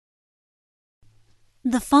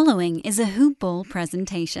The following is a Hoop Ball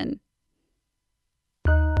presentation.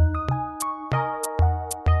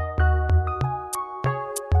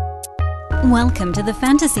 Welcome to the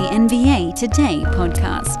Fantasy NBA Today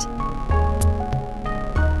podcast.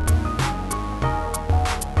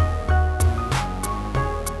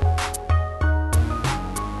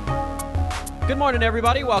 Good morning,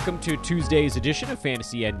 everybody. Welcome to Tuesday's edition of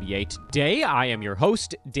Fantasy NBA Today. I am your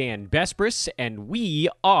host, Dan Besbris, and we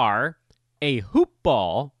are a Hoop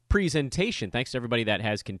Ball presentation. Thanks to everybody that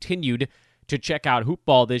has continued to check out Hoop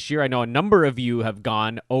Ball this year. I know a number of you have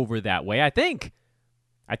gone over that way. I think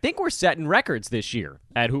we're setting records this year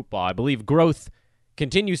at Hoop Ball. I believe growth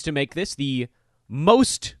continues to make this the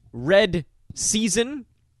most read season,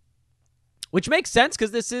 which makes sense because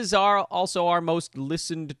this is also our most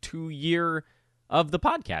listened to year of the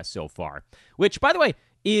podcast so far, which, by the way,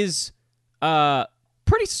 is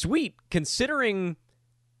pretty sweet considering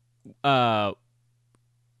the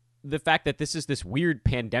fact that this is this weird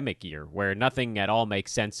pandemic year where nothing at all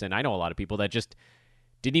makes sense, and I know a lot of people that just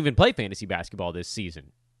didn't even play fantasy basketball this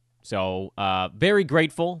season. So very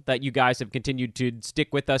grateful that you guys have continued to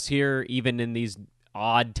stick with us here, even in these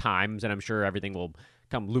odd times, and I'm sure everything will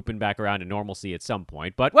come looping back around to normalcy at some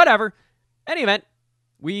point. But whatever. Any event,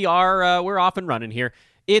 we're off and running here.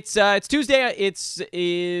 It's Tuesday. It's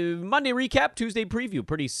a Monday recap, Tuesday preview.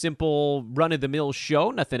 Pretty simple, run-of-the-mill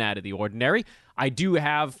show. Nothing out of the ordinary. I do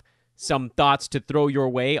have some thoughts to throw your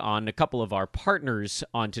way on a couple of our partners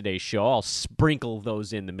on today's show. I'll sprinkle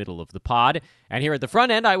those in the middle of the pod. And here at the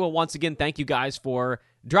front end, I will once again thank you guys for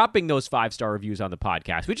dropping those 5-star reviews on the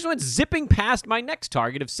podcast. We just went zipping past my next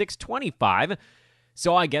target of 625.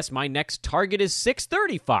 So I guess my next target is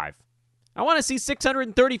 635. I want to see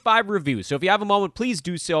 635 reviews. So if you have a moment, please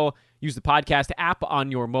do so. Use the podcast app on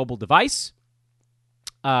your mobile device.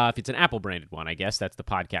 If it's an Apple-branded one, I guess, that's the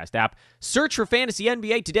podcast app. Search for Fantasy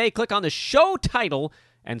NBA Today, click on the show title,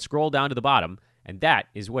 and scroll down to the bottom, and that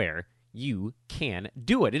is where you can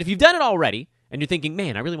do it. And if you've done it already, and you're thinking,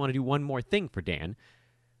 man, I really want to do one more thing for Dan,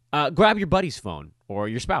 grab your buddy's phone, or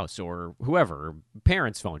your spouse, or whoever, or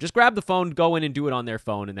parents' phone. Just grab the phone, go in and do it on their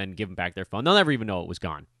phone, and then give them back their phone. They'll never even know it was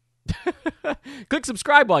gone. Click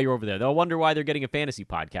subscribe while you're over there. They'll wonder why they're getting a fantasy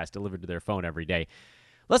podcast delivered to their phone every day.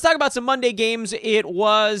 Let's talk about some Monday games. It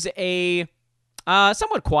was a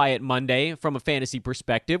somewhat quiet Monday from a fantasy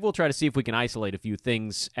perspective. We'll try to see if we can isolate a few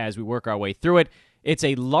things as we work our way through it. It's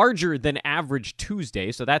a larger than average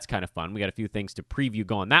Tuesday, so that's kind of fun. We got a few things to preview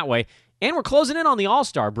going that way. And we're closing in on the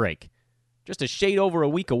All-Star break. Just a shade over a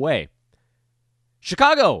week away.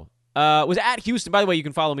 Chicago was at Houston. By the way, you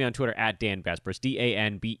can follow me on Twitter at Dan Besbris,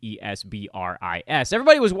 DanBesbris.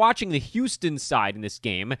 Everybody was watching the Houston side in this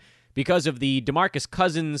game because of the DeMarcus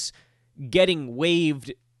Cousins getting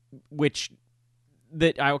waived, which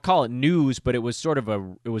that I would call it news, but it was sort of a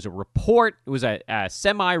report. It was a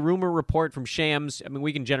semi-rumor report from Shams. I mean,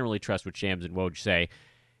 we can generally trust what Shams and Woj say.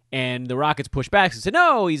 And the Rockets pushed back and said,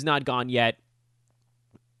 no, he's not gone yet.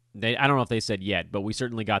 I don't know if they said yet, but we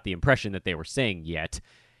certainly got the impression that they were saying yet.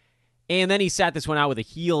 And then he sat this one out with a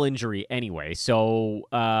heel injury anyway. So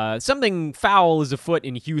something foul is afoot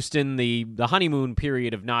in Houston. The honeymoon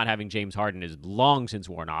period of not having James Harden is long since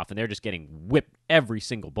worn off, and they're just getting whipped every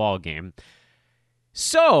single ball game.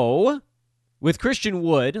 So, with Christian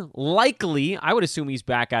Wood, likely, I would assume he's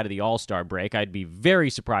back out of the All-Star break. I'd be very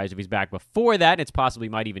surprised if he's back before that. It's possibly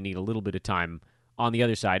might even need a little bit of time on the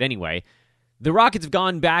other side anyway. The Rockets have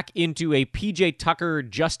gone back into a P.J. Tucker,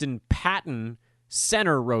 Justin Patton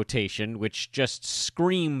center rotation, which just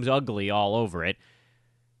screams ugly all over it.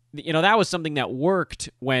 You know, that was something that worked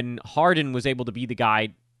when Harden was able to be the guy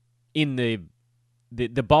in the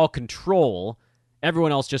ball control.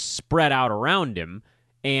 Everyone else just spread out around him,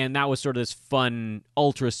 and that was sort of this fun,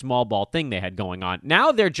 ultra small ball thing they had going on.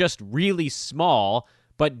 Now they're just really small,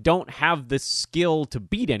 but don't have the skill to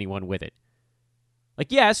beat anyone with it.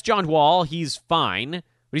 Like, yes, John Wall, he's fine, but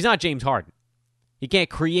he's not James Harden. He can't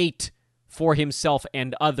create for himself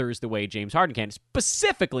and others the way James Harden can,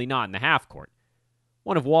 specifically not in the half court.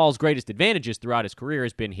 One of Wall's greatest advantages throughout his career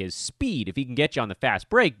has been his speed. If he can get you on the fast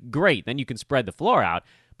break, great. Then you can spread the floor out.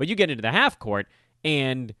 But you get into the half court,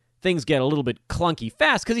 and things get a little bit clunky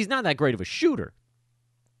fast because he's not that great of a shooter.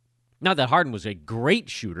 Not that Harden was a great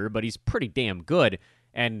shooter, but he's pretty damn good.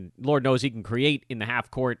 And Lord knows he can create in the half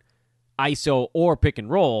court, ISO, or pick and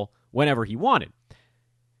roll whenever he wanted.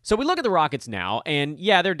 So we look at the Rockets now, and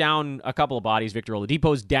yeah, they're down a couple of bodies. Victor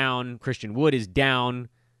Oladipo's down. Christian Wood is down.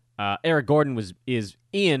 Eric Gordon is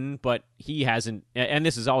in, but he hasn't, and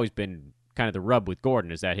this has always been kind of the rub with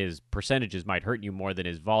Gordon, is that his percentages might hurt you more than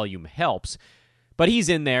his volume helps. But he's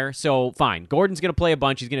in there, so fine. Gordon's going to play a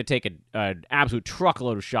bunch. He's going to take an absolute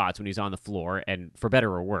truckload of shots when he's on the floor, and for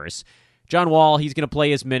better or worse. John Wall, he's going to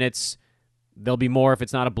play his minutes. There'll be more if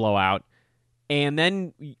it's not a blowout. And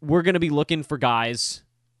then we're going to be looking for guys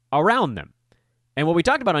around them. And what we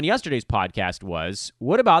talked about on yesterday's podcast was,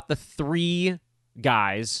 what about the three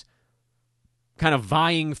guys kind of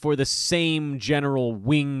vying for the same general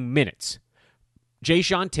wing minutes?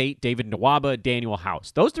 Jae'Sean Tate, David Nwaba, Danuel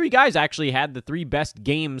House. Those three guys actually had the three best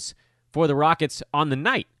games for the Rockets on the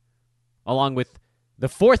night, along with the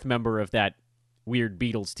fourth member of that weird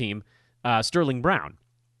Beatles team, Sterling Brown,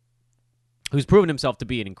 who's proven himself to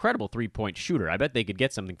be an incredible three-point shooter. I bet they could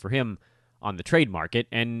get something for him on the trade market.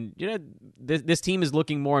 And this team is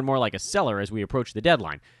looking more and more like a seller as we approach the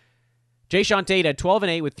deadline. Jae'Sean Tate had 12 and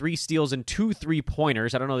 8 with 3 steals and 2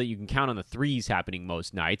 3-pointers. I don't know that you can count on the threes happening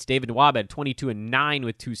most nights. David Nwaba had 22 and 9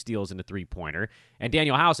 with 2 steals and a 3-pointer. And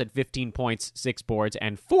Danuel House had 15 points, 6 boards,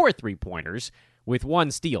 and 4 3-pointers with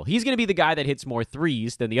 1 steal. He's going to be the guy that hits more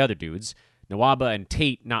threes than the other dudes. Nwaba and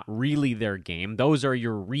Tate, not really their game. Those are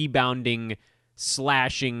your rebounding,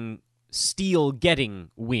 slashing,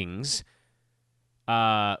 steal-getting wings.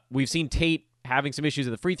 We've seen Tate having some issues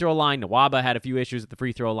at the free throw line. Nwaba had a few issues at the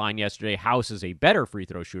free throw line yesterday. House is a better free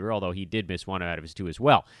throw shooter, although he did miss 1 out of his 2 as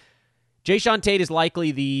well. Jae'Sean Tate is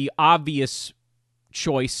likely the obvious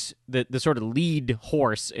choice, the sort of lead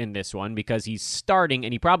horse in this one, because he's starting,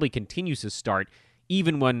 and he probably continues to start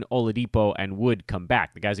even when Oladipo and Wood come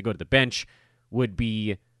back. The guys that go to the bench would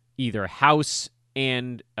be either House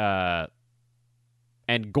and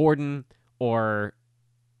Gordon, or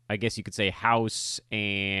I guess you could say House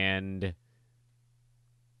and...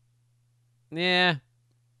 Yeah.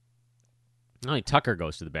 Only Tucker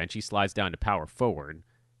goes to the bench. He slides down to power forward.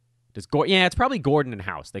 It's probably Gordon and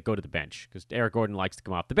House that go to the bench, because Eric Gordon likes to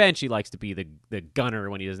come off the bench. He likes to be the gunner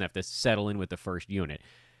when he doesn't have to settle in with the first unit.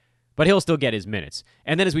 But he'll still get his minutes.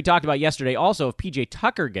 And then as we talked about yesterday, also, if P.J.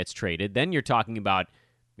 Tucker gets traded, then you're talking about,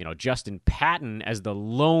 Justin Patton as the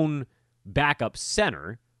lone backup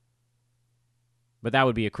center. But that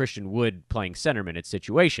would be a Christian Wood playing center minutes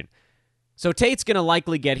situation. So Tate's going to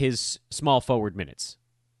likely get his small forward minutes.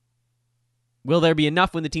 Will there be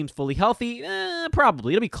enough when the team's fully healthy?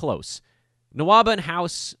 Probably. It'll be close. Nwaba and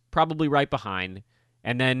House probably right behind,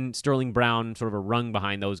 and then Sterling Brown sort of a rung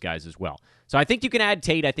behind those guys as well. So I think you can add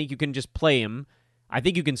Tate. I think you can just play him. I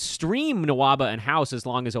think you can stream Nwaba and House as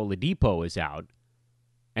long as Oladipo is out.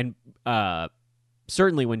 And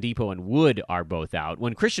certainly when Depot and Wood are both out.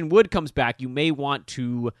 When Christian Wood comes back, you may want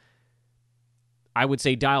to, I would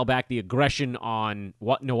say, dial back the aggression on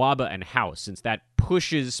Nwaba and House, since that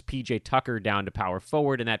pushes P.J. Tucker down to power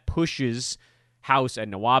forward, and that pushes House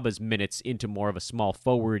and Nwaba's minutes into more of a small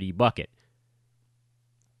forward-y bucket.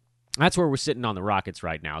 That's where we're sitting on the Rockets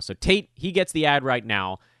right now. So Tate, he gets the ad right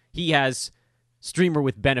now. He has streamer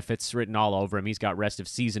with benefits written all over him. He's got rest of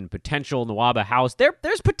season potential. Nwaba, House,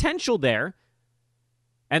 there's potential there.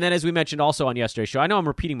 And then as we mentioned also on yesterday's show, I know I'm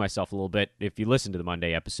repeating myself a little bit if you listen to the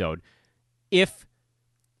Monday episode, if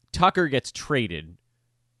Tucker gets traded,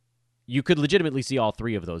 you could legitimately see all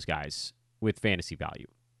three of those guys with fantasy value.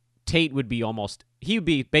 Tate would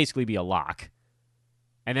basically be a lock.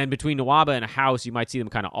 And then between Nwaba and House, you might see them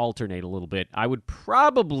kind of alternate a little bit. I would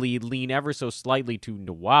probably lean ever so slightly to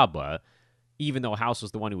Nwaba, even though House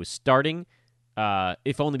was the one who was starting,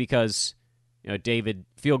 if only because David,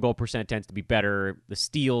 field goal percent tends to be better. The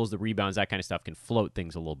steals, the rebounds, that kind of stuff can float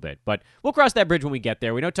things a little bit. But we'll cross that bridge when we get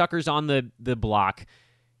there. We know Tucker's on the block.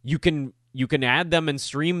 You can add them and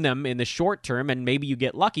stream them in the short term, and maybe you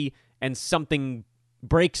get lucky and something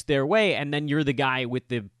breaks their way, and then you're the guy with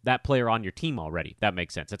that player on your team already. That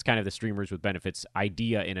makes sense. That's kind of the streamers with benefits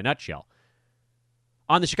idea in a nutshell.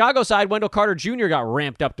 On the Chicago side, Wendell Carter Jr. got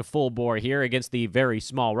ramped up to full bore here against the very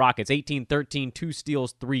small Rockets. 18-13, 2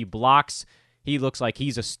 steals, 3 blocks. He looks like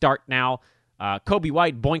he's a start now. Kobe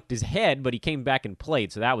White boinked his head, but he came back and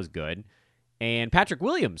played, so that was good. And Patrick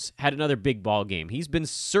Williams had another big ball game. He's been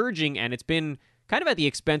surging, and it's been kind of at the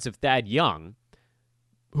expense of Thad Young,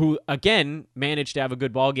 who, again, managed to have a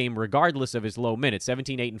good ball game regardless of his low minutes.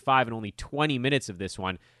 17, 8, and 5, and only 20 minutes of this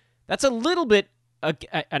one. That's a little bit,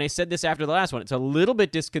 and I said this after the last one, it's a little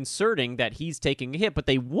bit disconcerting that he's taking a hit, but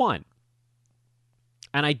they won.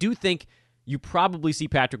 And I do think you probably see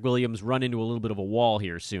Patrick Williams run into a little bit of a wall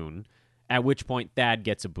here soon, at which point Thad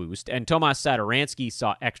gets a boost. And Tomas Satoransky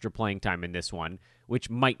saw extra playing time in this one, which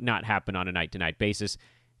might not happen on a night-to-night basis.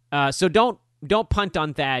 So don't punt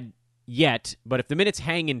on Thad yet, but if the minutes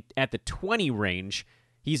hang in at the 20 range,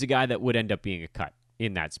 he's a guy that would end up being a cut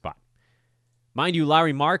in that spot. Mind you,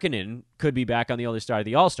 Lauri Markkanen could be back on the other side of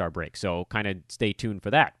the All-Star break, so kind of stay tuned for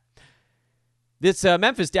that. This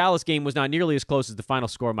Memphis-Dallas game was not nearly as close as the final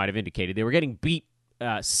score might have indicated. They were getting beat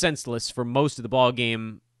senseless for most of the ball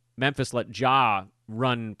game. Memphis let Ja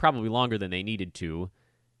run probably longer than they needed to.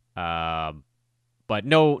 But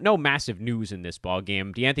no massive news in this ball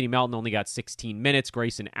game. DeAnthony Melton only got 16 minutes.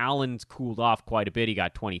 Grayson Allen's cooled off quite a bit. He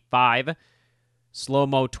got 25.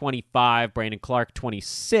 Slow-mo, 25. Brandon Clark,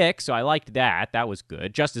 26. So I liked that. That was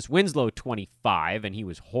good. Justice Winslow, 25, and he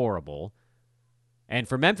was horrible. And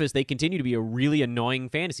for Memphis, they continue to be a really annoying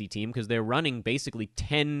fantasy team because they're running basically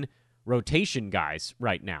 10 rotation guys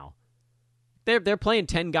right now. They're playing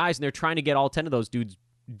 10 guys, and they're trying to get all 10 of those dudes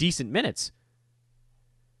decent minutes.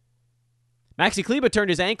 Maxi Kleber turned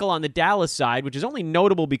his ankle on the Dallas side, which is only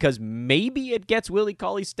notable because maybe it gets Willie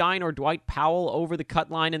Cauley-Stein or Dwight Powell over the cut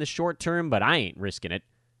line in the short term, but I ain't risking it.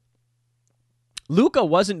 Luka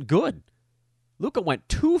wasn't good. Luka went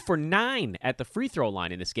 2 for 9 at the free throw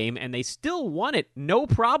line in this game, and they still won it no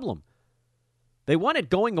problem. They won it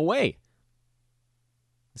going away.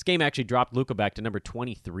 This game actually dropped Luka back to number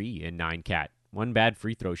 23 in 9-cat. One bad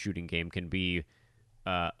free throw shooting game can be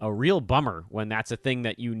a real bummer when that's a thing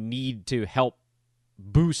that you need to help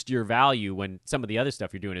boost your value when some of the other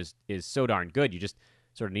stuff you're doing is so darn good. You just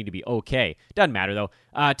sort of need to be okay. Doesn't matter, though.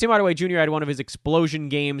 Tim Hardaway Jr. had one of his explosion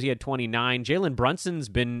games. He had 29. Jalen Brunson's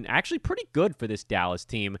been actually pretty good for this Dallas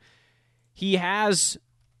team. He has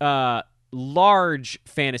large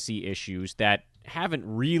fantasy issues that haven't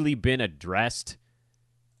really been addressed.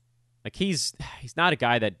 Like, he's not a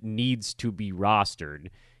guy that needs to be rostered.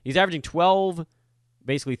 He's averaging 12,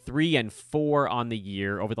 basically 3 and 4 on the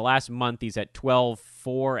year. Over the last month, he's at 12,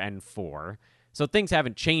 4, and 4. So things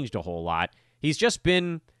haven't changed a whole lot. He's just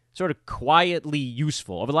been sort of quietly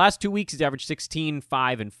useful. Over the last 2 weeks, he's averaged 16,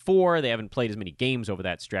 5, and 4. They haven't played as many games over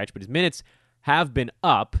that stretch, but his minutes have been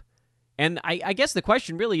up. And I guess the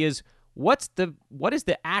question really is, what is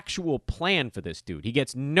the actual plan for this dude? He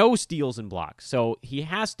gets no steals and blocks, so he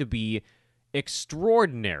has to be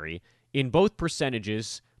extraordinary in both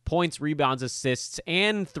percentages, points, rebounds, assists,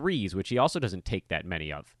 and threes, which he also doesn't take that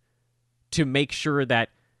many of, to make sure that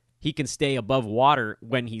he can stay above water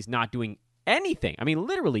when he's not doing anything. I mean,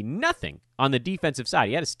 literally nothing on the defensive side.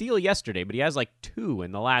 He had a steal yesterday, but he has like 2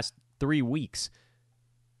 in the last 3 weeks.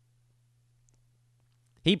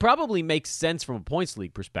 He probably makes sense from a points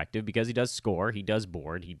league perspective because he does score, he does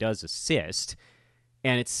board, he does assist,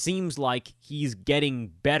 and it seems like he's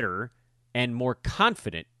getting better and more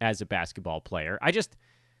confident as a basketball player. I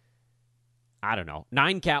don't know.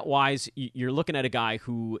 9-cat-wise, you're looking at a guy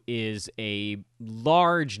who is a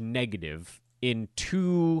large negative in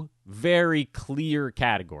 2 very clear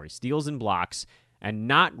categories, steals and blocks, and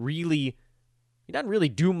he doesn't really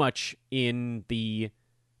do much in the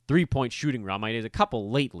three-point shooting realm. I mean, there's a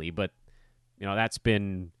couple lately, but that's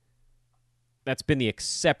been the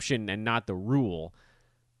exception and not the rule.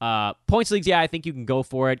 Points leagues, yeah, I think you can go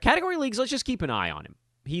for it. Category leagues, let's just keep an eye on him.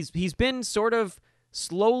 He's been sort of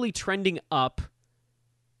slowly trending up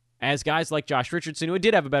as guys like Josh Richardson, who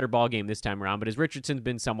did have a better ball game this time around, but as Richardson's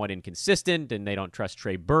been somewhat inconsistent and they don't trust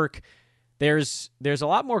Trey Burke, there's a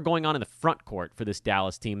lot more going on in the front court for this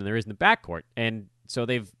Dallas team than there is in the back court. And so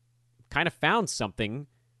they've kind of found something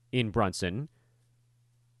in Brunson,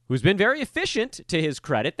 who's been very efficient to his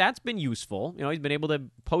credit. That's been useful. He's been able to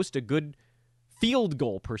post a good field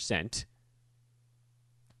goal percent.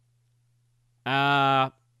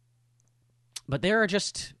 But there are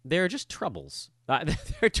just troubles. There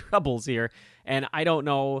are troubles here, and I don't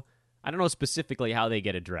know specifically how they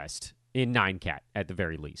get addressed in 9-cat at the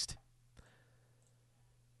very least.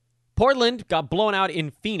 Portland got blown out in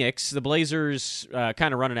Phoenix. The Blazers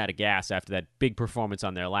kind of running out of gas after that big performance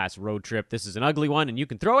on their last road trip. This is an ugly one, and you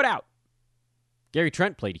can throw it out. Gary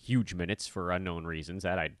Trent played huge minutes for unknown reasons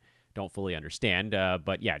that I don't fully understand.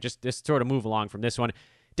 But yeah, just sort of move along from this one.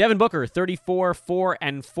 Devin Booker, 34, 4,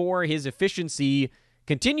 and 4. His efficiency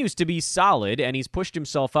continues to be solid, and he's pushed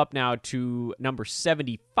himself up now to number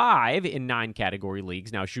 75 in 9 category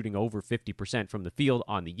leagues, now shooting over 50% from the field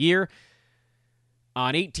on the year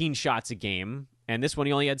on 18 shots a game, and this one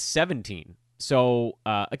he only had 17. So,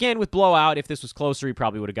 again, with blowout, if this was closer, he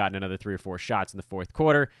probably would have gotten another 3 or 4 shots in the fourth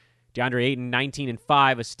quarter. DeAndre Ayton, 19 and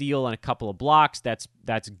 5, a steal and a couple of blocks. That's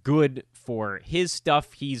good for his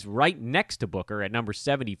stuff. He's right next to Booker at number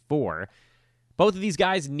 74. Both of these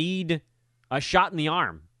guys need a shot in the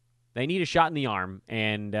arm. They need a shot in the arm,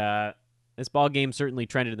 and this ball game certainly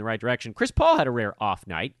trended in the right direction. Chris Paul had a rare off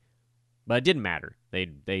night, but it didn't matter.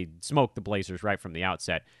 They smoked the Blazers right from the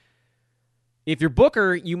outset. If you're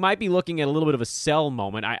Booker, you might be looking at a little bit of a sell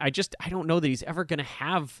moment. I don't know that he's ever going to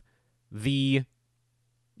have the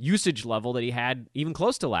usage level that he had even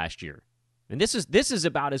close to last year. And this is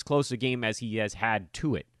about as close a game as he has had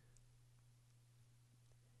to it.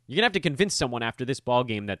 You're going to have to convince someone after this ball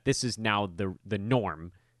game that this is now the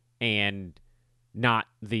norm and not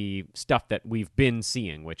the stuff that we've been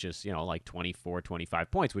seeing, which is, like 24,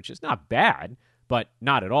 25 points, which is not bad, but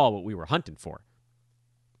not at all what we were hunting for.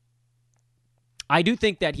 I do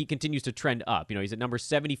think that he continues to trend up. He's at number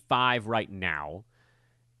 75 right now.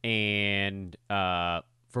 And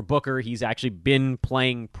for Booker, he's actually been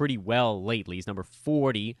playing pretty well lately. He's number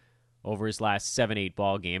 40 over his last 7-8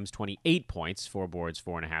 ball games. 28 points, 4 boards,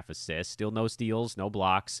 4.5 assists. Still no steals, no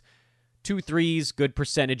blocks. 2 threes, good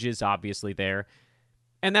percentages obviously there.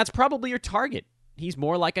 And that's probably your target. He's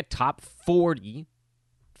more like a top 40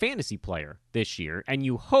 fantasy player this year. And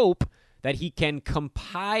you hope that he can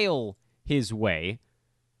compile his way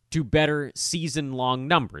to better season-long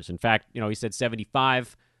numbers. In fact, he said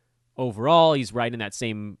 75 overall. He's right in that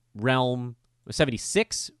same realm.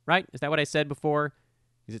 76, right? Is that what I said before?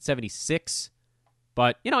 He's at 76.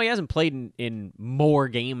 But, he hasn't played in more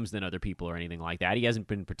games than other people or anything like that. He hasn't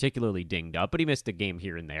been particularly dinged up, but he missed a game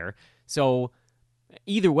here and there. So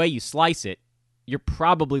either way you slice it, you're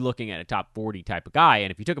probably looking at a top 40 type of guy.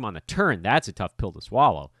 And if you took him on the turn, that's a tough pill to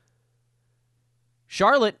swallow.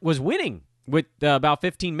 Charlotte was winning with about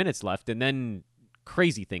 15 minutes left, and then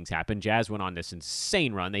crazy things happened. Jazz went on this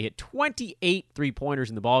insane run. They hit 28 three-pointers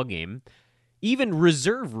in the ballgame. Even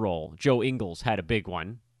reserve role, Joe Ingles had a big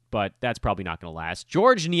one, but that's probably not going to last.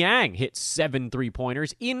 George Niang hit 7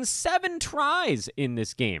 three-pointers in 7 tries in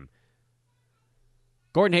this game.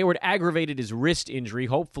 Gordon Hayward aggravated his wrist injury.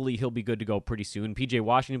 Hopefully he'll be good to go pretty soon. P.J.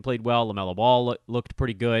 Washington played well. LaMelo Ball looked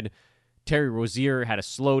pretty good. Terry Rozier had a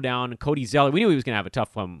slowdown. Cody Zeller, we knew he was going to have a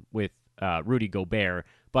tough one with Rudy Gobert,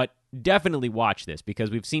 but definitely watch this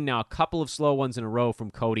because we've seen now a couple of slow ones in a row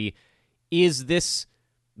from Cody. Is this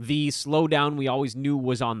the slowdown we always knew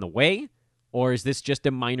was on the way, or is this just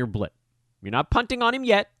a minor blip? You're not punting on him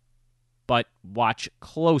yet, but watch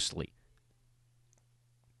closely.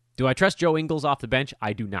 Do I trust Joe Ingles off the bench?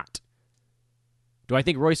 I do not. Do I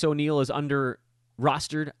think Royce O'Neal is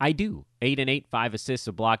under-rostered? I do. 8 and 8, 5 assists,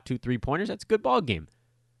 a block, 2 3-pointers. That's a good ball game.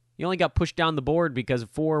 He only got pushed down the board because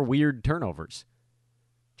of 4 weird turnovers.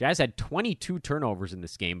 Jazz had 22 turnovers in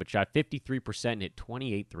this game, but shot 53% and hit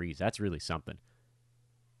 28 threes. That's really something.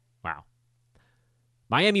 Wow.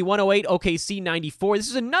 Miami 108, OKC 94. This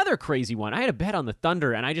is another crazy one. I had a bet on the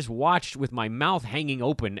Thunder, and I just watched with my mouth hanging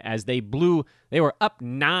open as they blew. They were up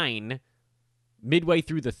 9 midway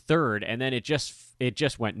through the third, and then it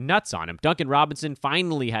just went nuts on him. Duncan Robinson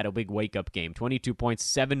finally had a big wake-up game. 22 points,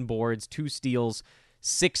 7 boards, 2 steals,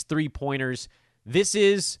 6 3-pointers. This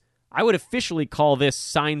is, I would officially call this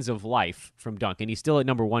signs of life from Duncan. He's still at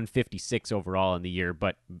number 156 overall in the year,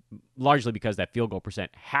 but largely because that field goal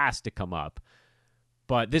percent has to come up.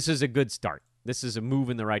 But this is a good start. This is a move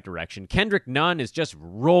in the right direction. Kendrick Nunn is just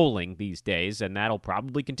rolling these days, and that'll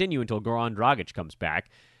probably continue until Goran Dragic comes back.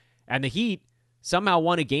 And the Heat somehow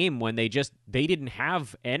won a game when they didn't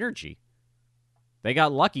have energy. They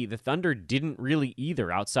got lucky. The Thunder didn't really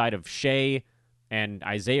either, outside of Shea and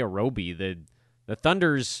Isaiah Roby. The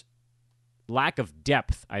Thunder's lack of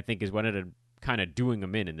depth, I think, is what ended up kind of doing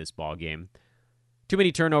them in this ball game. Too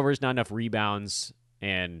many turnovers, not enough rebounds,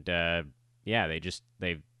 and they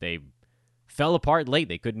fell apart late.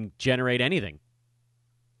 They couldn't generate anything.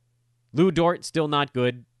 Lou Dort, still not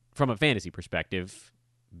good from a fantasy perspective.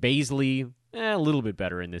 Baisley, a little bit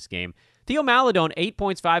better in this game. Theo Maledon, 8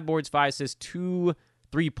 points, 5 boards, 5 assists, 2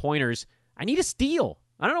 3-pointers. I need a steal.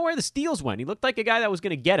 I don't know where the steals went. He looked like a guy that was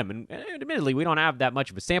going to get him. And admittedly, we don't have that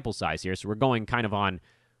much of a sample size here, so we're going kind of on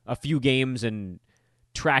a few games and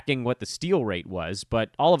tracking what the steal rate was.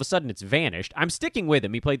 But all of a sudden, it's vanished. I'm sticking with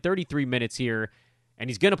him. He played 33 minutes here, and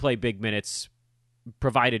he's going to play big minutes,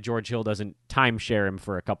 provided George Hill doesn't timeshare him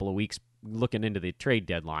for a couple of weeks looking into the trade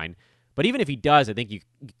deadline. But even if he does, I think you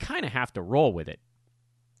kind of have to roll with it.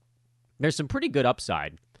 There's some pretty good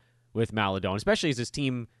upside with Maledon, especially as this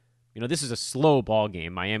team, this is a slow ball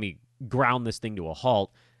game. Miami ground this thing to a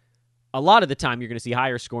halt. A lot of the time, you're going to see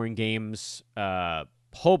higher scoring games,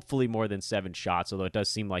 hopefully more than 7 shots, although it does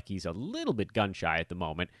seem like he's a little bit gun-shy at the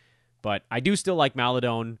moment. But I do still like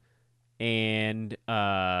Maledon, and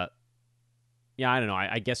I don't know.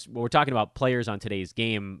 I guess when we're talking about players on today's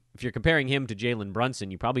game, if you're comparing him to Jalen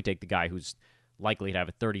Brunson, you probably take the guy who's likely to have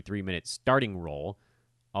a 33-minute starting role,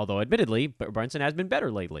 although admittedly, Brunson has been better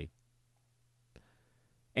lately.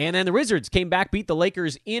 And then the Wizards came back, beat the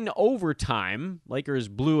Lakers in overtime. Lakers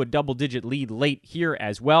blew a double-digit lead late here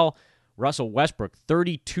as well. Russell Westbrook,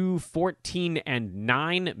 32, 14, and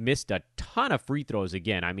 9, missed a ton of free throws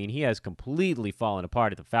again. I mean, he has completely fallen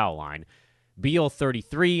apart at the foul line. Beal,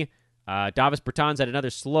 33, Davis Bertans had another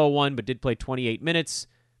slow one, but did play 28 minutes.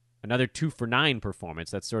 Another 2-for-9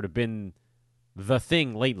 performance. That's sort of been the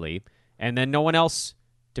thing lately. And then no one else,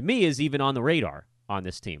 to me, is even on the radar on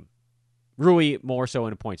this team. Rui more so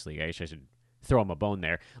in a points league. I should throw him a bone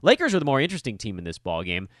there. Lakers are the more interesting team in this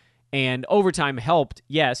ballgame. And overtime helped.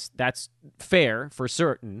 Yes, that's fair for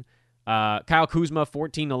certain. Kyle Kuzma,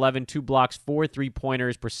 14-11, 2 blocks, 4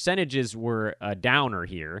 3-pointers. Percentages were a downer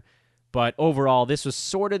here. But overall, this was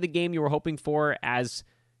sort of the game you were hoping for as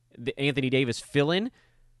the Anthony Davis fill-in.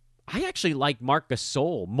 I actually like Marc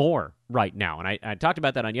Gasol more right now. And I talked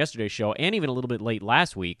about that on yesterday's show and even a little bit late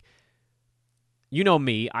last week. You know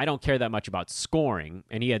me, I don't care that much about scoring,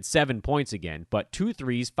 and he had 7 points again. But 2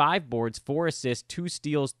 threes, 5 boards, 4 assists, 2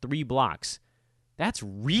 steals, 3 blocks. That's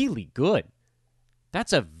really good.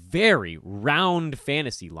 That's a very round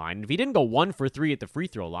fantasy line. If he didn't go 1 for 3 at the free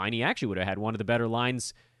throw line, he actually would have had one of the better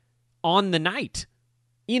lines on the night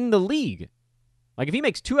in the league. Like if he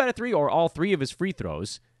makes 2 out of 3 or all 3 of his free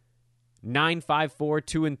throws, 9, 5, 4,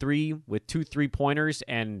 2, and 3 with 2 3-pointers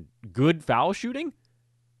and good foul shooting.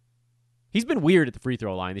 He's been weird at the free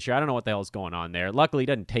throw line this year. I don't know what the hell is going on there. Luckily, he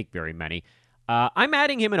doesn't take very many. I'm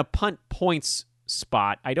adding him in a punt points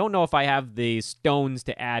spot. I don't know if I have the stones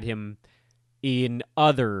to add him in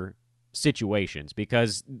other situations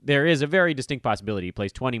because there is a very distinct possibility he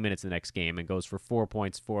plays 20 minutes in the next game and goes for 4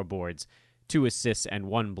 points, 4 boards, 2 assists, and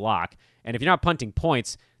 1 block. And if you're not punting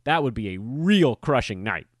points, that would be a real crushing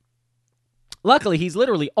night. Luckily, he's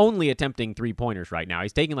literally only attempting 3-pointers right now.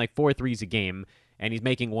 He's taking like 4 threes a game, and he's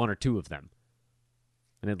making 1 or 2 of them.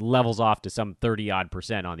 And it levels off to some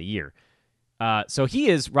 30-odd% on the year. So he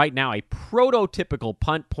is right now a prototypical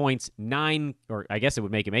punt points 9, or I guess it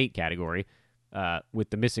would make him 8 category,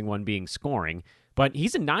 with the missing one being scoring. But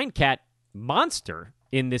he's a 9-cat monster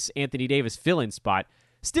in this Anthony Davis fill-in spot.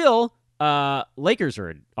 Still, Lakers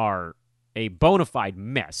are a bona fide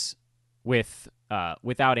mess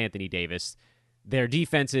without Anthony Davis. Their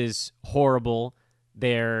defense is horrible.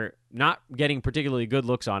 They're not getting particularly good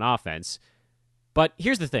looks on offense. But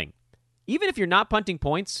here's the thing. Even if you're not punting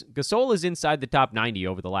points, Gasol is inside the top 90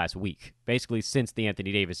 over the last week, basically since the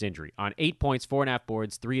Anthony Davis injury, on 8 points, 4.5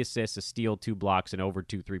 boards, 3 assists, a steal, 2 blocks, and over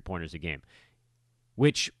 2 3-pointers a game.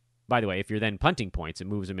 Which, by the way, if you're then punting points, it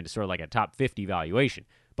moves him into sort of like a top 50 valuation.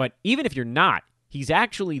 But even if you're not, he's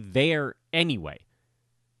actually there anyway.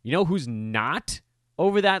 You know who's not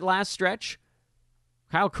over that last stretch?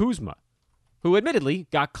 Kyle Kuzma, who admittedly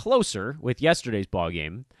got closer with yesterday's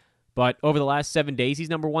ballgame, but over the last 7 days, he's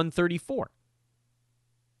number 134.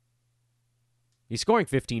 He's scoring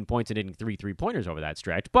 15 points and hitting 3 3-pointers over that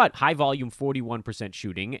stretch, but high volume 41%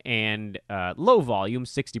 shooting and low volume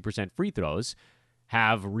 60% free throws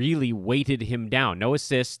have really weighted him down. No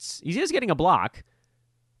assists. He is getting a block.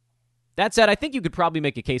 That said, I think you could probably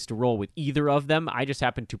make a case to roll with either of them. I just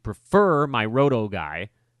happen to prefer my roto guy,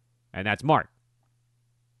 and that's Mark.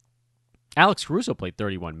 Alex Caruso played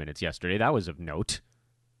 31 minutes yesterday. That was of note.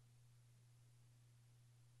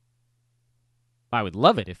 I would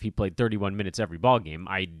love it if he played 31 minutes every ballgame.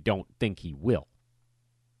 I don't think he will.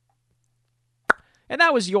 And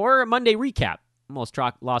that was your Monday recap. Almost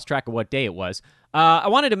lost track of what day it was. I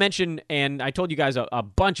wanted to mention, and I told you guys a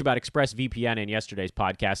bunch about ExpressVPN in yesterday's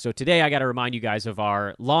podcast. So today I got to remind you guys of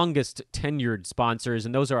our longest tenured sponsors,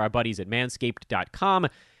 and those are our buddies at Manscaped.com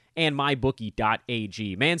and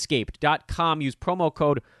MyBookie.ag. Manscaped.com. Use promo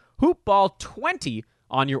code HoopBall20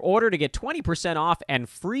 on your order to get 20% off and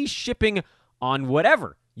free shipping on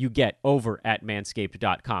whatever you get over at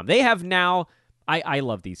Manscaped.com. They have now... I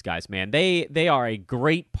love these guys, man. They are a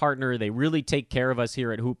great partner. They really take care of us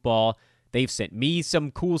here at Hoopball. They've sent me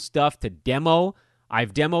some cool stuff to demo.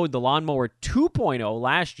 I've demoed the Lawnmower 2.0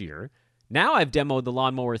 last year. Now I've demoed the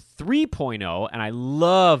Lawnmower 3.0, and I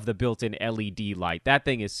love the built-in LED light. That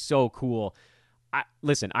thing is so cool.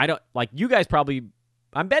 Listen, I don't... Like, you guys probably...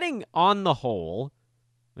 I'm betting on the whole...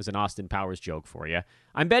 There's an Austin Powers joke for you.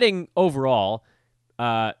 I'm betting overall,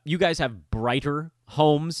 you guys have brighter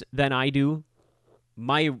homes than I do.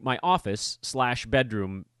 My office /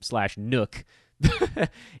 bedroom / nook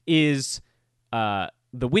is the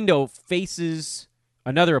window faces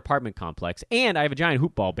another apartment complex, and I have a giant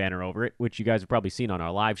hoop ball banner over it, which you guys have probably seen on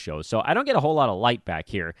our live shows. So I don't get a whole lot of light back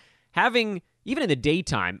here. Having, even in the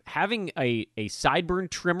daytime, having a sideburn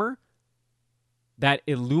trimmer that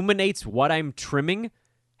illuminates what I'm trimming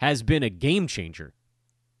has been a game changer.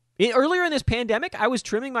 Earlier in this pandemic, I was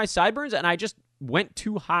trimming my sideburns, and I just went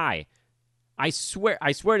too high. I swear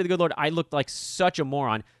to the good Lord, I looked like such a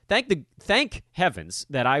moron. Thank heavens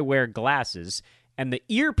that I wear glasses, and the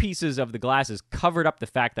earpieces of the glasses covered up the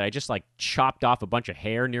fact that I just chopped off a bunch of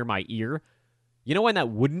hair near my ear. You know when that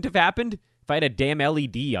wouldn't have happened? If I had a damn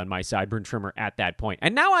LED on my sideburn trimmer at that point.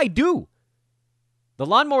 And now I do. The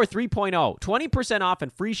Lawnmower 3.0, 20% off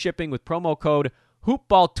and free shipping with promo code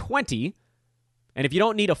HoopBall20. And if you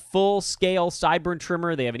don't need a full-scale sideburn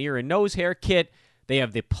trimmer, they have an ear and nose hair kit. They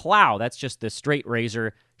have the Plow, that's just the straight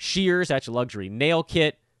razor. Shears, that's a luxury nail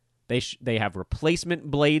kit. They have replacement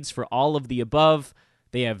blades for all of the above.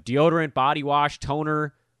 They have deodorant, body wash,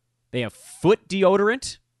 toner. They have foot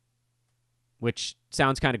deodorant, which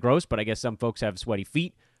sounds kind of gross, but I guess some folks have sweaty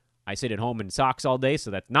feet. I sit at home in socks all day,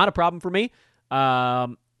 so that's not a problem for me.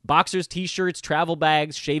 Boxers, T-shirts, travel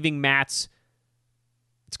bags, shaving mats.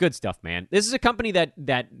 It's good stuff, man. This is a company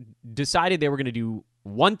that decided they were going to do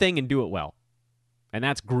one thing and do it well, and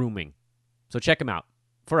that's grooming. So check them out.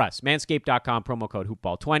 For us, manscaped.com, promo code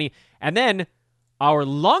HoopBall20. And then our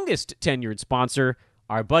longest tenured sponsor,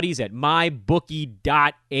 our buddies at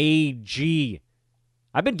MyBookie.ag.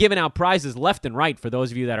 I've been giving out prizes left and right for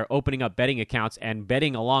those of you that are opening up betting accounts and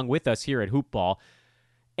betting along with us here at Hoopball.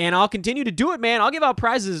 And I'll continue to do it, man. I'll give out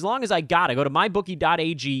prizes as long as I got it. Go to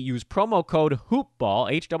mybookie.ag, use promo code HOOPBALL,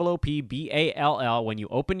 HOOPBALL, when you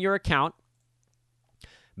open your account.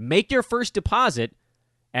 Make your first deposit,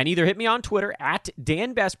 and either hit me on Twitter at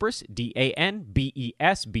Dan Besbris,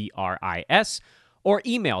 DANBESBRIS, or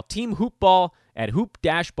email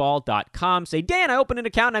teamhoopball@hoop-ball.com. Say, Dan, I opened an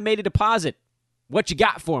account and I made a deposit. What you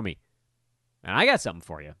got for me? And I got something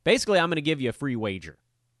for you. Basically, I'm going to give you a free wager.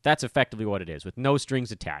 That's effectively what it is, with no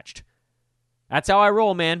strings attached. That's how I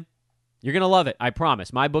roll, man. You're going to love it, I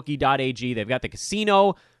promise. MyBookie.ag, they've got the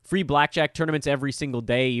casino, free blackjack tournaments every single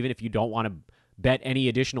day, even if you don't want to bet any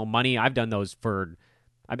additional money. I've done those for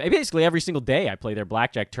basically every single day. I play their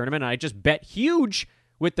blackjack tournament, and I just bet huge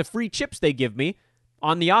with the free chips they give me.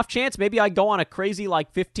 On the off chance, maybe I go on a crazy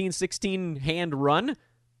 15, 16 hand run,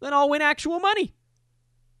 then I'll win actual money.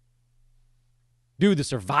 Dude, the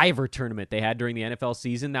Survivor tournament they had during the NFL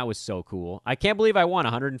season, that was so cool. I can't believe I won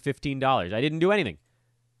 $115. I didn't do anything.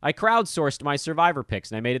 I crowdsourced my Survivor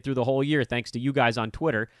picks, and I made it through the whole year thanks to you guys on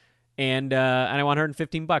Twitter, and I won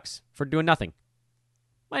 $115 for doing nothing.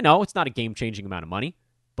 I know, it's not a game-changing amount of money,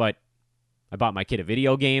 but I bought my kid a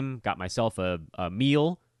video game, got myself a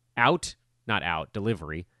meal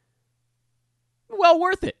delivery. Well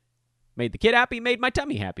worth it. Made the kid happy, made my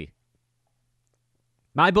tummy happy.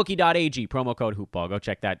 MyBookie.ag, promo code HoopBall. Go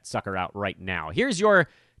check that sucker out right now. Here's your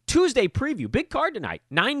Tuesday preview. Big card tonight.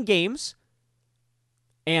 9 games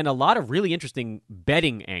and a lot of really interesting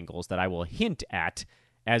betting angles that I will hint at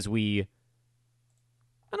as we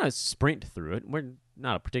sprint through it. We're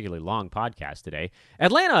not a particularly long podcast today.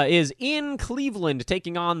 Atlanta is in Cleveland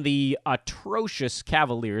taking on the atrocious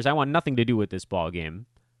Cavaliers. I want nothing to do with this ball game.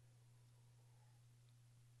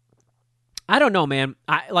 I don't know, man.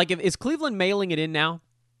 Is Cleveland mailing it in now?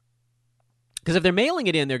 Because if they're mailing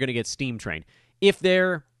it in, they're going to get steam trained. If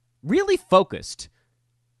they're really focused,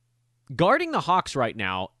 guarding the Hawks right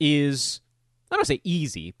now is, I don't say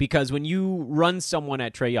easy, because when you run someone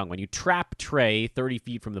at Trae Young, when you trap Trae 30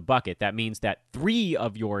 feet from the bucket, that means that 3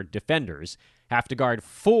 of your defenders have to guard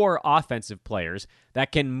 4 offensive players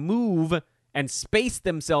that can move and space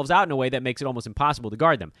themselves out in a way that makes it almost impossible to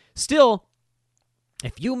guard them. Still,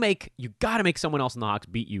 if you got to make someone else in the Hawks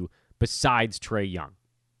beat you besides Trae Young.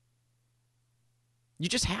 You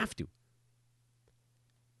just have to.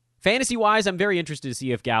 Fantasy-wise, I'm very interested to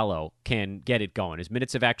see if Gallo can get it going. His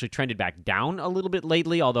minutes have actually trended back down a little bit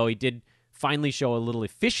lately, although he did finally show a little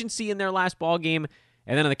efficiency in their last ball game.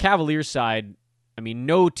 And then on the Cavaliers side,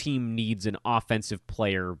 no team needs an offensive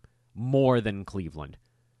player more than Cleveland.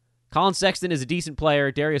 Colin Sexton is a decent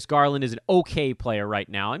player. Darius Garland is an okay player right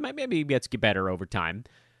now. Maybe gets better over time.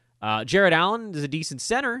 Jared Allen is a decent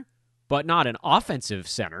center, but not an offensive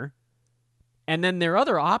center. And then their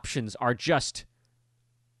other options are just,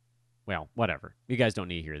 well, whatever. You guys don't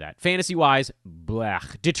need to hear that. Fantasy-wise,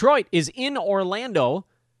 blech. Detroit is in Orlando.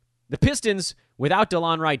 The Pistons, without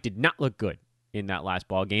DeLon Wright, did not look good in that last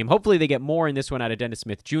ball game. Hopefully they get more in this one out of Dennis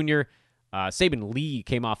Smith Jr., Saban Lee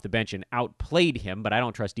came off the bench and outplayed him, but I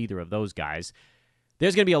don't trust either of those guys.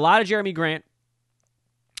 There's going to be a lot of Jeremy Grant.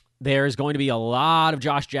 There's going to be a lot of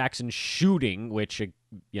Josh Jackson shooting, which,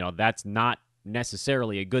 that's not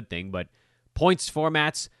necessarily a good thing, but points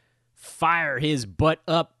formats fire his butt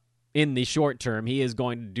up in the short term. He is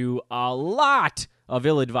going to do a lot of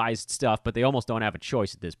ill-advised stuff, but they almost don't have a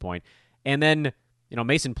choice at this point. And then,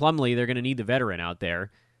 Mason Plumlee, they're going to need the veteran out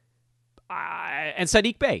there. And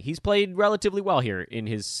Saddiq Bey, he's played relatively well here in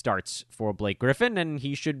his starts for Blake Griffin, and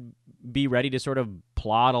he should be ready to sort of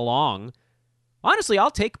plod along. Honestly, I'll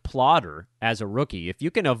take Plodder as a rookie. If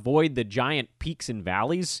you can avoid the giant peaks and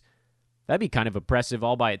valleys, that'd be kind of impressive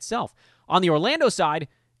all by itself. On the Orlando side,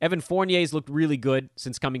 Evan Fournier's looked really good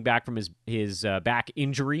since coming back from his back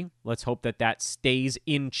injury. Let's hope that stays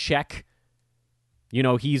in check. You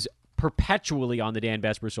know, he's perpetually on the Dan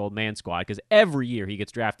Besbris old man squad because every year he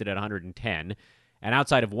gets drafted at 110, and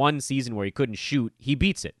outside of one season where he couldn't shoot, he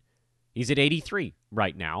beats it. He's at 83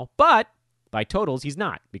 right now, but by totals, he's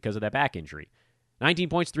not because of that back injury. 19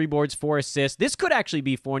 points, 3 boards, 4 assists. This could actually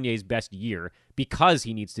be Fournier's best year because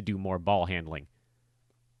he needs to do more ball handling,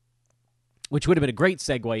 which would have been a great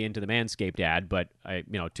segue into the Manscaped ad, but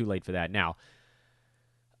too late for that now.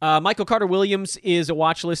 Michael Carter-Williams is a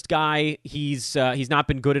watch list guy. He's not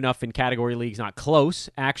been good enough in category leagues, not close.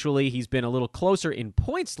 Actually, he's been a little closer in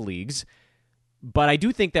points leagues, but I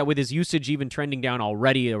do think that with his usage even trending down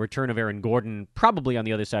already, a return of Aaron Gordon, probably on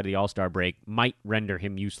the other side of the All-Star break, might render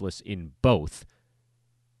him useless in both.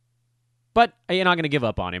 But you're not going to give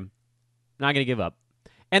up on him. Not going to give up.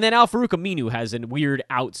 And then Al-Farouq Aminu has a weird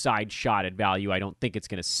outside shot at value. I don't think it's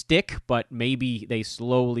going to stick, but maybe they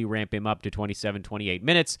slowly ramp him up to 27, 28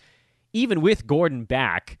 minutes. Even with Gordon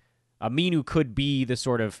back, Aminu could be the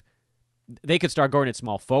sort of... They could start Gordon at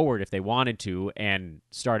small forward if they wanted to and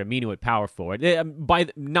start Aminu at power forward.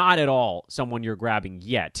 Not at all someone you're grabbing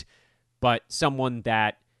yet, but someone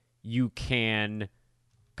that you can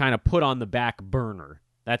kind of put on the back burner.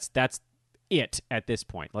 That's it at this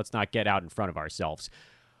point. Let's not get out in front of ourselves.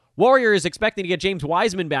 Warriors expecting to get James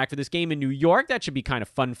Wiseman back for this game in New York. That should be kind of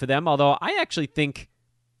fun for them, although I actually think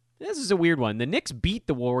this is a weird one. The Knicks beat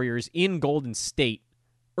the Warriors in Golden State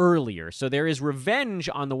earlier, so there is revenge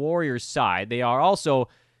on the Warriors' side. They are also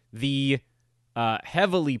the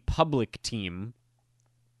heavily public team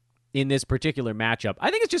in this particular matchup.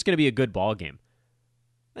 I think it's just going to be a good ball game.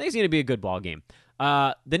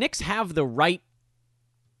 The Knicks have the right...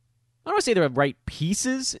 I don't want to say the right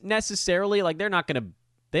pieces necessarily. Like, they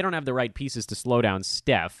don't have the right pieces to slow down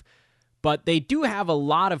Steph, but they do have a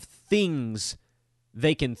lot of things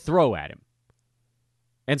they can throw at him.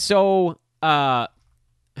 And so, I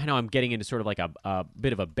know I'm getting into sort of like a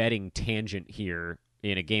bit of a betting tangent here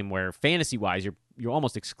in a game where fantasy-wise, you're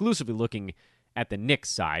almost exclusively looking at the Knicks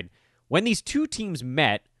side. When these two teams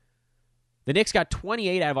met, the Knicks got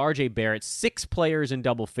 28 out of R.J. Barrett, 6 players in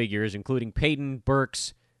double figures, including Peyton,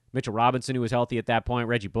 Burks, Mitchell Robinson, who was healthy at that point.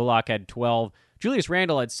 Reggie Bullock had 12. Julius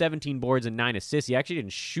Randle had 17 boards and 9 assists. He actually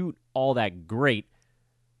didn't shoot all that great.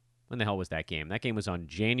 When the hell was that game? That game was on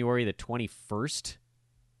January the 21st.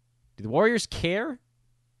 Do the Warriors care?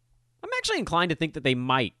 I'm actually inclined to think that they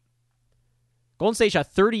might. Golden State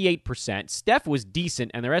shot 38%. Steph was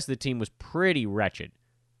decent, and the rest of the team was pretty wretched.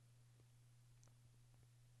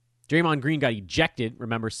 Draymond Green got ejected,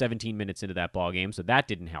 remember, 17 minutes into that ball game, so that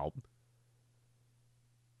didn't help.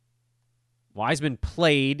 Wiseman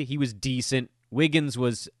played. He was decent. Wiggins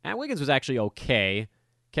was actually okay.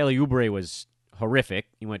 Kelly Oubre was horrific.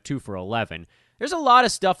 He went 2 for 11. There's a lot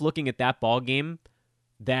of stuff looking at that ball game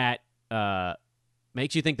that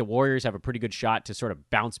makes you think the Warriors have a pretty good shot to sort of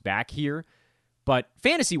bounce back here. But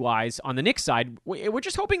fantasy-wise, on the Knicks side, we're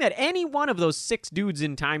just hoping that any one of those 6 dudes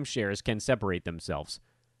in timeshares can separate themselves.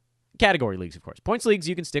 Category leagues, of course. Points leagues,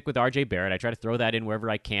 you can stick with R.J. Barrett. I try to throw that in wherever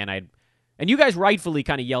I can. And you guys rightfully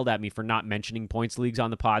kind of yelled at me for not mentioning points leagues on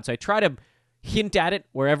the pod, so I try to hint at it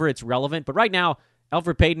wherever it's relevant. But right now,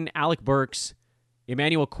 Elfrid Payton, Alec Burks,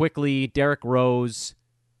 Emmanuel Quickley, Derrick Rose,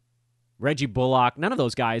 Reggie Bullock, none of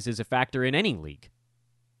those guys is a factor in any league.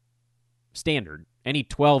 Standard. Any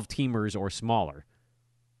 12-teamers or smaller.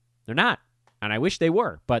 They're not. And I wish they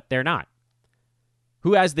were, but they're not.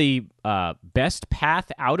 Who has the best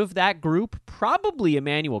path out of that group? Probably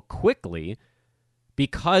Emmanuel Quickley,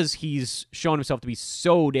 because he's shown himself to be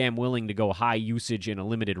so damn willing to go high usage in a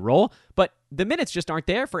limited role, but the minutes just aren't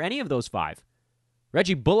there for any of those 5.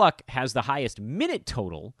 Reggie Bullock has the highest minute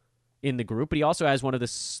total in the group, but he also has one of the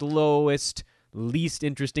slowest, least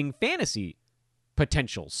interesting fantasy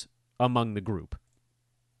potentials among the group.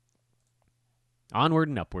 Onward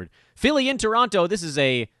and upward. Philly in Toronto, this is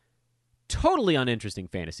a totally uninteresting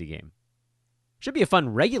fantasy game. Should be a fun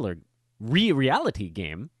regular reality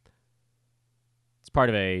game. It's part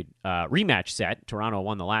of a rematch set. Toronto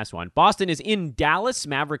won the last one. Boston is in Dallas.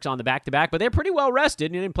 Mavericks on the back-to-back, but they're pretty well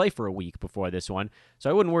rested and didn't play for a week before this one, so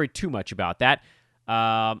I wouldn't worry too much about that.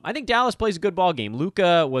 I think Dallas plays a good ball game.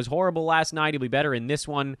 Luka was horrible last night. He'll be better in this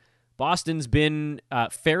one. Boston's been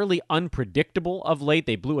fairly unpredictable of late.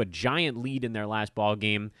 They blew a giant lead in their last ball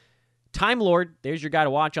game. Time Lord, there's your guy to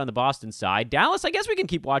watch on the Boston side. Dallas, I guess we can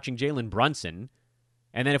keep watching Jalen Brunson.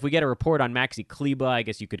 And then if we get a report on Maxi Kleber, I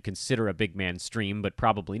guess you could consider a big man stream, but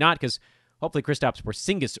probably not, because hopefully Kristaps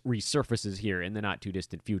Porzingis resurfaces here in the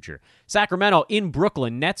not-too-distant future. Sacramento in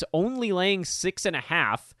Brooklyn. Nets only laying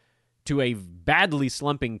 6.5. to a badly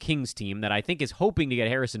slumping Kings team that I think is hoping to get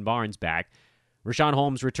Harrison Barnes back. Richaun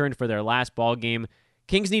Holmes returned for their last ball game.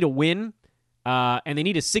 Kings need a win, and they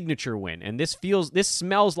need a signature win. And this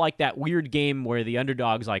smells like that weird game where the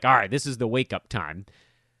underdog's like, all right, this is the wake-up time.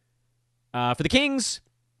 For the Kings,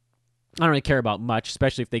 I don't really care about much,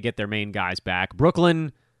 especially if they get their main guys back.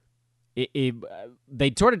 Brooklyn,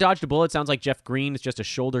 they sort of dodged a bullet. Sounds like Jeff Green is just a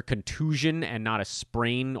shoulder contusion and not a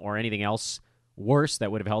sprain or anything else worse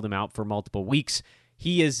that would have held him out for multiple weeks.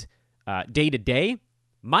 He is day-to-day.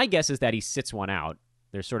 My guess is that he sits one out.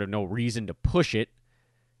 There's sort of no reason to push it.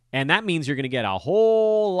 And that means you're going to get a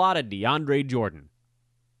whole lot of DeAndre Jordan.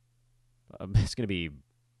 It's going to be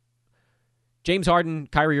James Harden,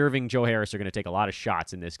 Kyrie Irving, Joe Harris are going to take a lot of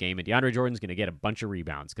shots in this game, and DeAndre Jordan's going to get a bunch of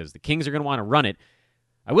rebounds because the Kings are going to want to run it.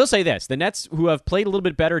 I will say this. The Nets, who have played a little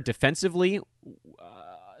bit better defensively,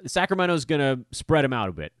 Sacramento's going to spread them out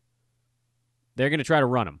a bit. They're going to try to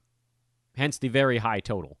run them. Hence the very high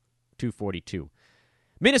total, 242.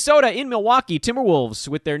 Minnesota in Milwaukee, Timberwolves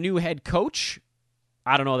with their new head coach.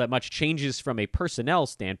 I don't know that much changes from a personnel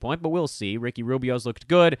standpoint, but we'll see. Ricky Rubio's looked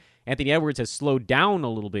good. Anthony Edwards has slowed down a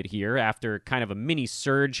little bit here after kind of a mini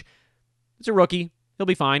surge. It's a rookie. He'll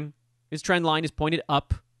be fine. His trend line is pointed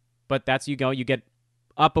up, but that's you go. You get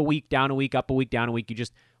up a week, down a week, up a week, down a week. You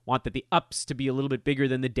just want the ups to be a little bit bigger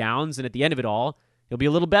than the downs, and at the end of it all, he'll be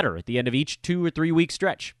a little better at the end of each 2 or 3 week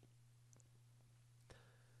stretch.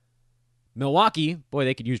 Milwaukee, boy,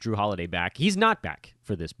 they could use Drew Holiday back. He's not back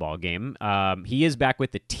for this ball game. He is back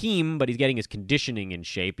with the team, but he's getting his conditioning in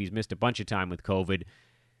shape. He's missed a bunch of time with COVID,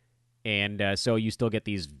 and so you still get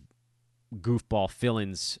these goofball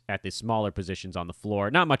fill-ins at the smaller positions on the floor.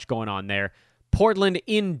 Not much going on there. Portland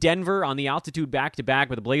in Denver on the altitude back-to-back,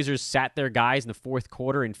 where the Blazers sat their guys in the fourth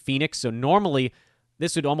quarter in Phoenix. So normally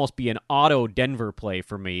this would almost be an auto Denver play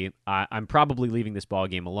for me. I'm probably leaving this ball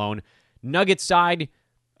game alone. Nuggets side,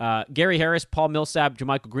 Gary Harris, Paul Millsap,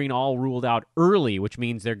 JaMychal Green all ruled out early, which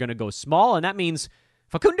means they're going to go small, and that means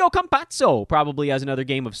Facundo Campazzo probably has another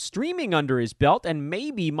game of streaming under his belt, and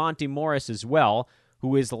maybe Monty Morris as well,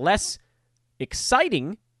 who is less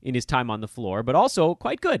exciting in his time on the floor, but also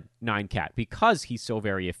quite good, 9-cat, because he's so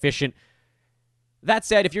very efficient. That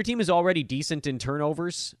said, if your team is already decent in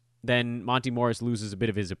turnovers, then Monty Morris loses a bit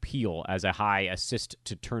of his appeal as a high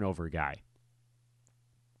assist-to-turnover guy.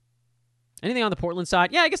 Anything on the Portland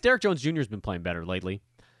side? Yeah, I guess Derek Jones Jr. has been playing better lately.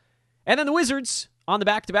 And then the Wizards on the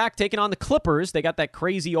back-to-back taking on the Clippers. They got that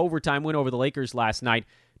crazy overtime win over the Lakers last night.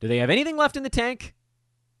 Do they have anything left in the tank?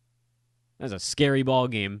 That's a scary ball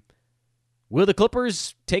game. Will the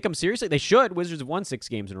Clippers take them seriously? They should. Wizards have won 6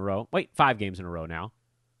 games in a row. Wait, 5 games in a row now.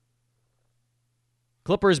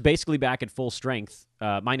 Clippers basically back at full strength,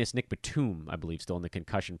 minus Nick Batum, I believe, still in the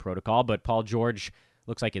concussion protocol. But Paul George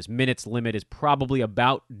looks like his minutes limit is probably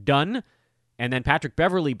about done. And then Patrick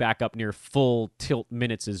Beverley back up near full tilt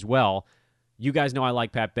minutes as well. You guys know I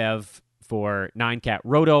like Pat Bev for 9-cat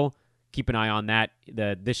roto. Keep an eye on that.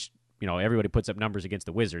 Everybody puts up numbers against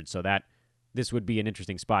the Wizards, so that this would be an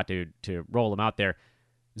interesting spot to roll him out there.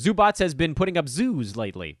 Zubats has been putting up zoos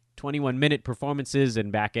lately. 21-minute performances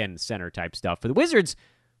and back-end center type stuff. For the Wizards,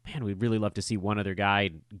 man, we'd really love to see one other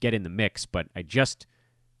guy get in the mix, but I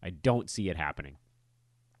don't see it happening.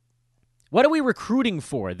 What are we recruiting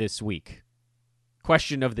for this week?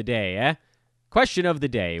 Question of the day, eh? Question of the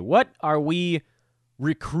day. What are we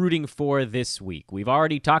recruiting for this week? We've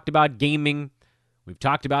already talked about gaming. We've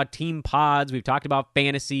talked about team pods. We've talked about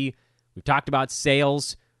fantasy. We've talked about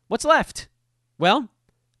sales. What's left? Well,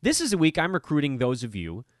 this is a week I'm recruiting those of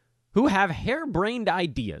you who have harebrained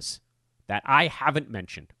ideas that I haven't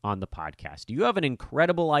mentioned on the podcast. You have an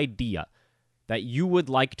incredible idea that you would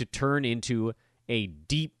like to turn into a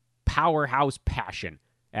deep powerhouse passion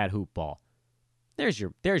at hoopball. There's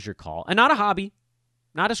your call. And not a hobby,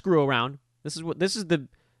 not a screw around. This is the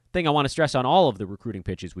thing I want to stress on all of the recruiting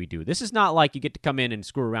pitches we do. This is not like you get to come in and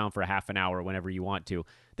screw around for a half an hour whenever you want to.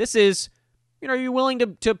 This is, you're willing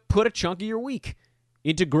to put a chunk of your week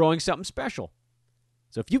into growing something special.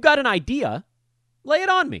 So if you've got an idea, lay it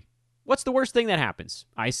on me. What's the worst thing that happens?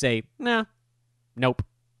 I say, nah, nope.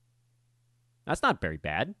 That's not very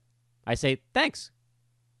bad. I say, thanks.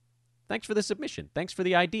 Thanks for the submission. Thanks for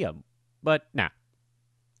the idea. But nah.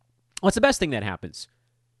 What's the best thing that happens?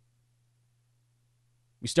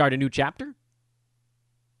 You start a new chapter?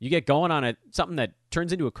 You get going on something that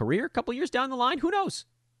turns into a career a couple years down the line? Who knows?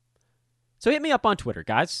 So hit me up on Twitter,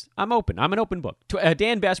 guys. I'm open. I'm an open book.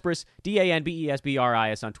 Dan Besbris,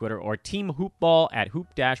 DanBesbris on Twitter, or teamhoopball at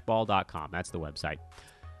hoop-ball.com. That's the website.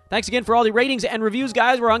 Thanks again for all the ratings and reviews,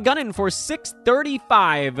 guys. We're on gunning for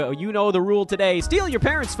 635. You know the rule today. Steal your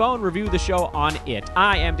parents' phone, review the show on it.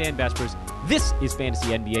 I am Dan Vespers. This is Fantasy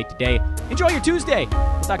NBA Today. Enjoy your Tuesday.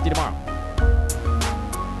 We'll talk to you tomorrow.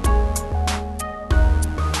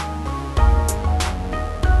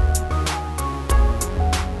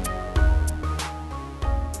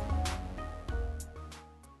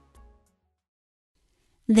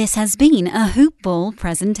 This has been a Hoop Ball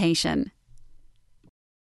presentation.